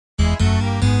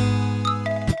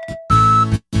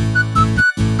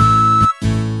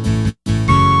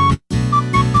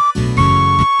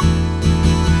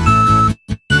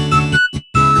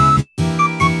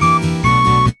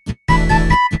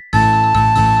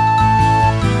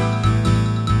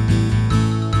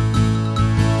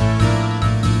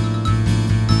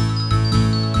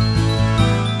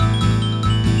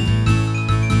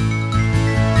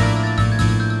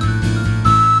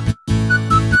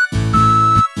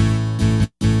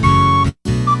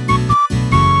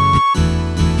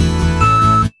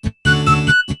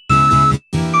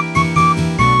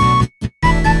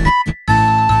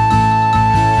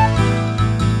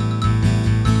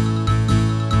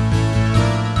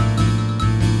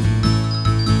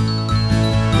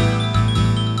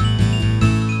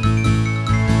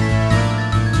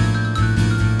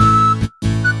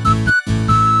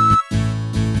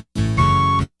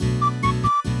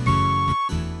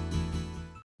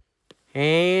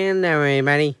Hello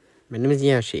everybody, my name is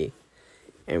Yoshi,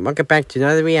 and welcome back to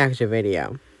another reaction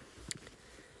video.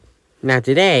 Now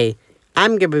today,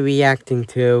 I'm going to be reacting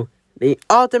to the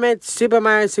Ultimate Super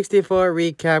Mario 64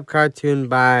 recap cartoon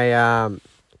by,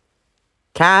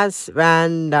 Kaz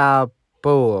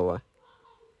Vanderpool.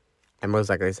 I most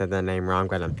likely said that name wrong,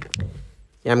 but, I'm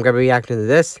going to be reacting to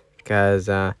this, because,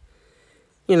 it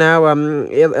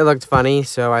looked funny,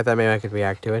 so I thought maybe I could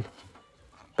react to it.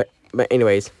 But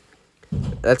anyways,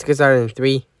 let's get started in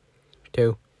 3,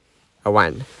 2,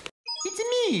 1.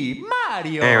 It's me,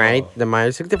 Mario! Alright, the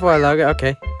Mario 64 logo,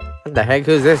 okay. What the heck,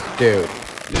 who's this dude?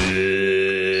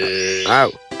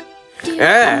 Oh.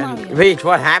 Peach,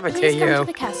 what happened to you? Please come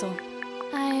to the castle.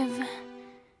 I've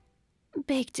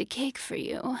baked a cake for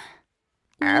you.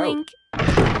 Wink.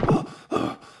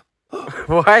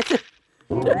 What?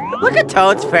 Look at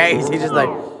Toad's face, he's just like...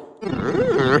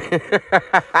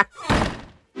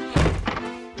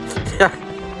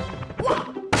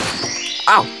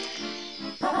 Ow!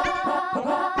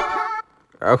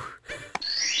 Oh.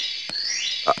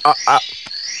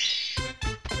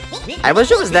 I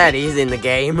wish it was that easy in the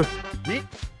game.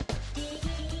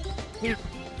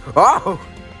 Oh!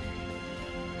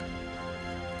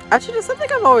 Actually, there's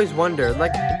something I've always wondered.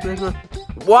 Like,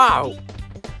 wow!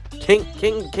 King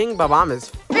Babam is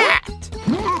fat!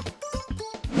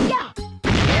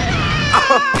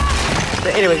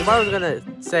 But anyways, what I was gonna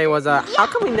say was, how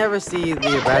come we never see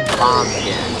the red bomb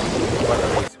again? Well,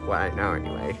 at least what I know,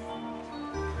 anyway.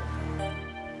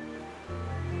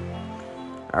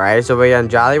 Alright, so we're on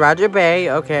Jolly Roger Bay,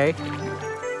 okay.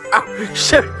 Oh,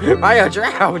 shit! Mario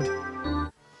drowned!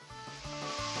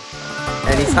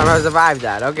 And he somehow survived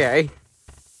that, okay.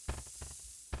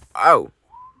 Oh.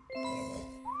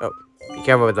 Oh, be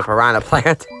careful with the piranha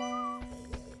plant.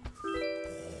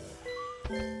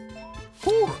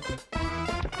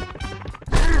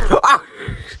 Oh!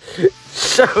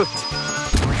 Shoot!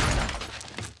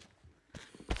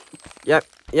 Yep.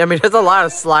 Yeah, I mean, there's a lot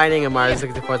of sliding in Mario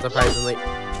 64, surprisingly.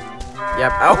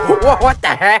 Yep. Oh, what the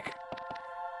heck?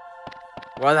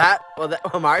 Well,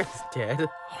 Mario's dead.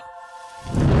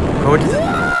 Oh,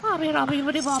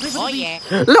 yeah.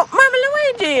 Look, Mama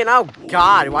Luigi! And oh,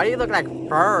 God, why do you look like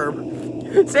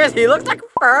Ferb? Seriously, he looks like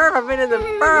Ferb. I've been in the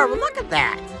Ferb. Look at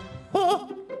that. Oh.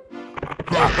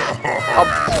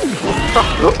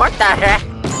 What the heck?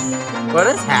 What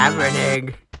is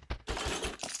happening?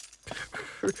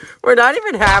 We're not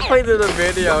even halfway through the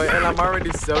video, and I'm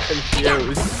already so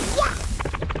confused.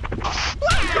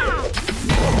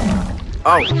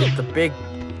 Oh, the big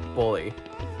bully.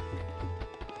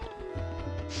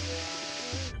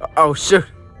 Oh, shoot.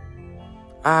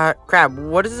 Crap,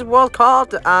 what is this world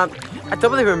called? I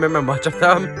don't really remember much of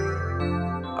them.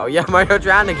 Oh, yeah, Mario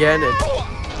drowned again. And,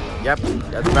 yep,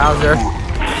 that's Bowser.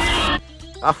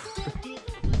 Oh.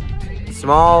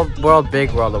 Small world,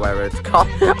 big world, or whatever it's called.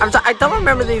 I'm sorry, I don't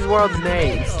remember these worlds'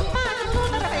 names.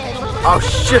 Oh,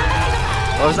 shit.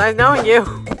 Well, it was nice knowing you.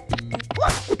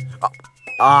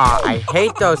 Oh, I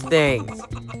hate those things.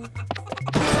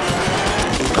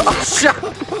 Oh, shit.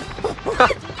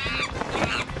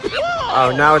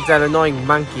 Oh, now it's that annoying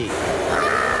monkey.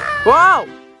 Whoa!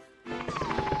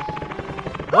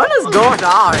 What is going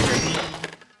on?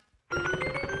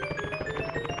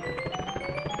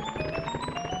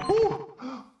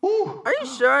 Are you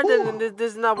sure that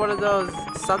this is not one of those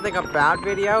something about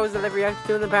videos that I've reacted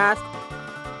to in the past?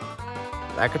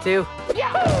 Back or two?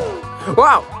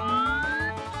 Whoa!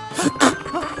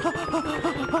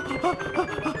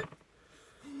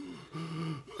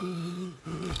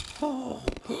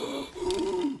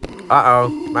 Uh-oh,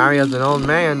 Mario's an old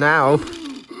man now.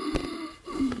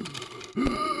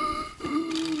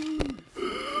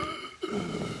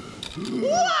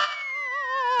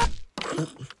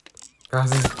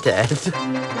 Bowser's dead.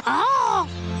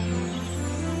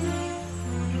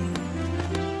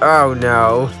 Oh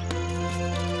no.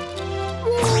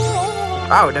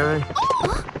 Oh, never mind.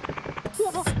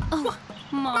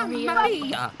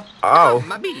 Mario. Oh.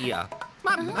 Mamma mia!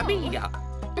 Mamma mia!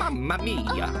 Mamma mia! Mamma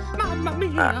mia! Mamma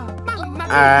mia!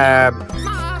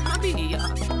 Mamma mia!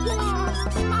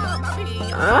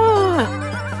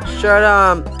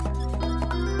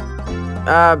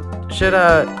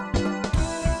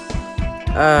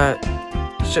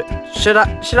 Should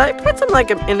I put some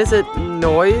like innocent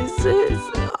noises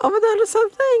over that or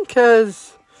something?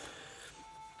 Cause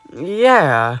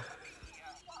yeah.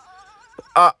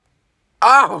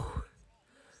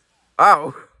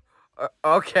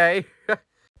 Okay.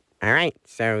 Alright,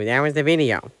 so that was the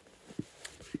video.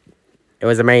 It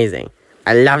was amazing.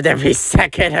 I loved every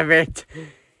second of it.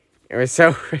 It was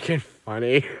so freaking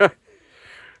funny.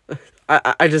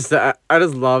 I just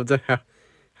loved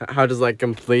how just like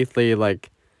completely like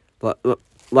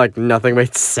nothing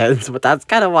made sense, but that's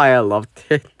kind of why I loved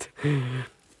it.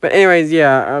 But anyways,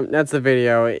 yeah, that's the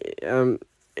video.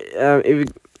 If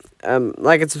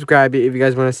like and subscribe if you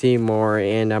guys want to see more,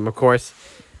 and of course,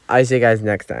 I'll see you guys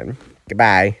next time.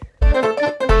 Goodbye.